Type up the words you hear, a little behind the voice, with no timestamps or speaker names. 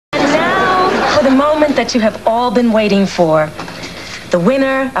moment that you have all been waiting for. The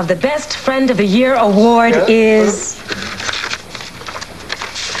winner of the Best Friend of the Year award is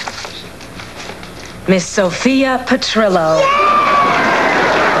Miss Sophia Petrillo.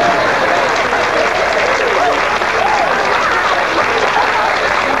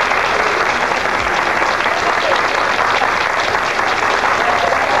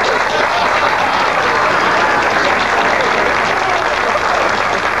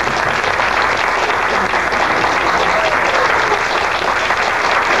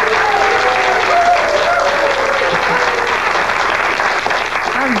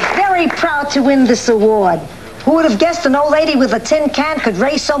 Proud to win this award. Who would have guessed an old lady with a tin can could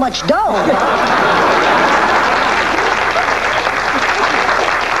raise so much dough?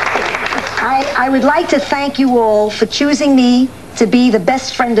 I would like to thank you all for choosing me to be the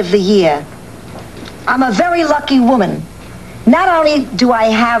Best Friend of the Year. I'm a very lucky woman. Not only do I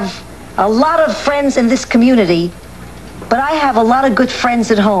have a lot of friends in this community, but I have a lot of good friends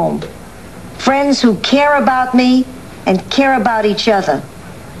at home. Friends who care about me and care about each other.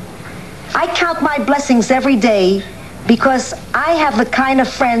 I count my blessings every day because I have the kind of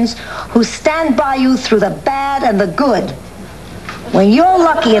friends who stand by you through the bad and the good. When you're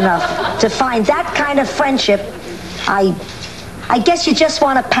lucky enough to find that kind of friendship, I guess you just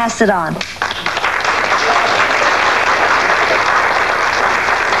want to pass it on.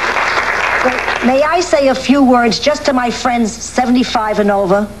 May I say a few words just to my friends 75 and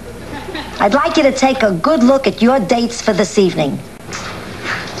over? I'd like you to take a good look at your dates for this evening.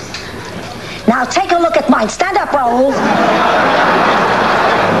 Now take a look at mine. Stand up, Raoul.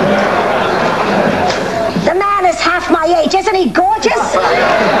 The man is half my age. Isn't he gorgeous?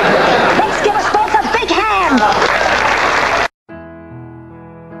 Let's give us both a big hand.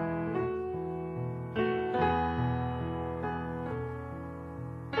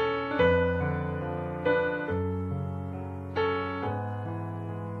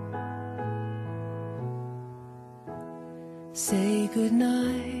 Say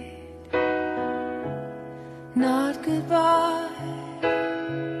goodnight. Not goodbye.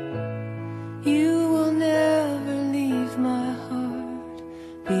 You will never leave my heart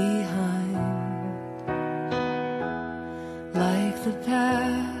behind. Like the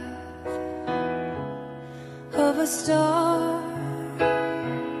path of a star,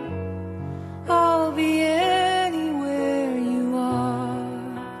 I'll be anywhere you are.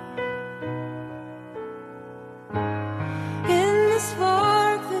 In the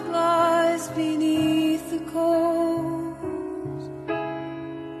spark that lies beneath the coals,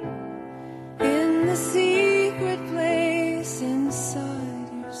 in the secret place inside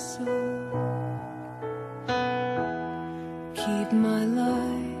your soul, keep my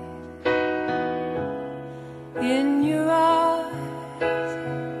light in your eyes.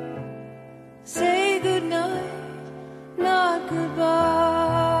 Say goodnight, not goodbye.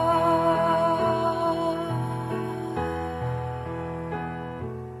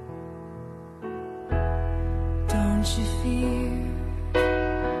 Don't you fear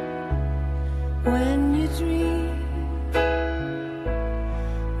when you dream,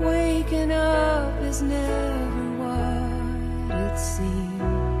 waking up is never what it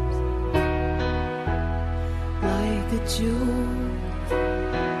seems. Like a jewel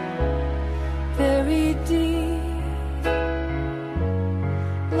very deep,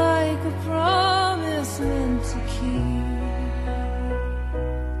 like a promise meant to keep.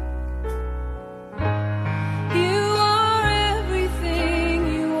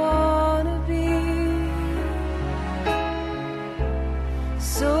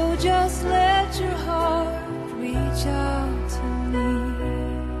 Just let your heart reach out to me.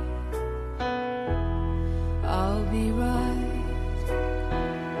 I'll be right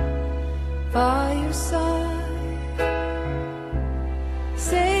by your side.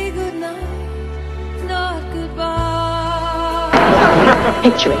 Say goodnight, not goodbye.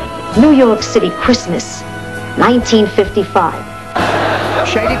 Picture it. New York City, Christmas, 1955.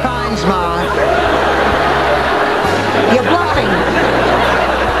 Shady Pines, Ma. You're bluffing.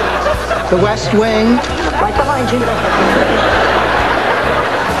 The West Wing. Right behind you.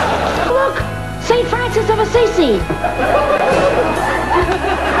 Look! St. Francis of Assisi!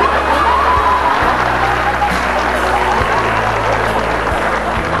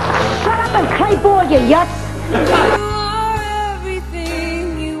 Shut up and play ball, you yuts! You are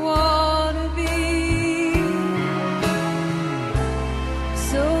everything you wanna be.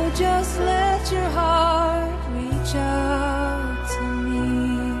 So just let your heart reach out to me.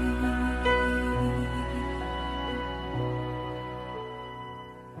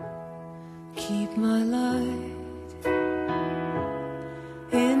 Keep my light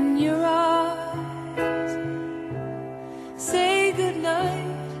in your eyes.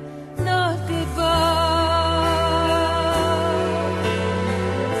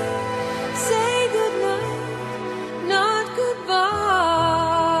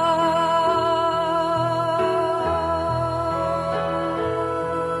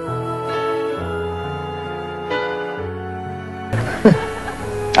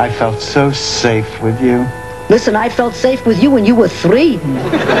 I felt so safe with you. Listen, I felt safe with you when you were 3.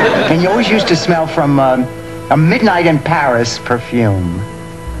 And you always used to smell from a Midnight in Paris perfume.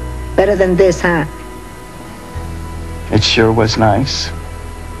 Better than this, huh? It sure was nice.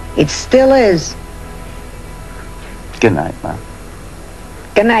 It still is. Good night, Mom.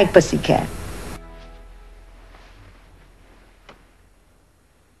 Good night, pussycat.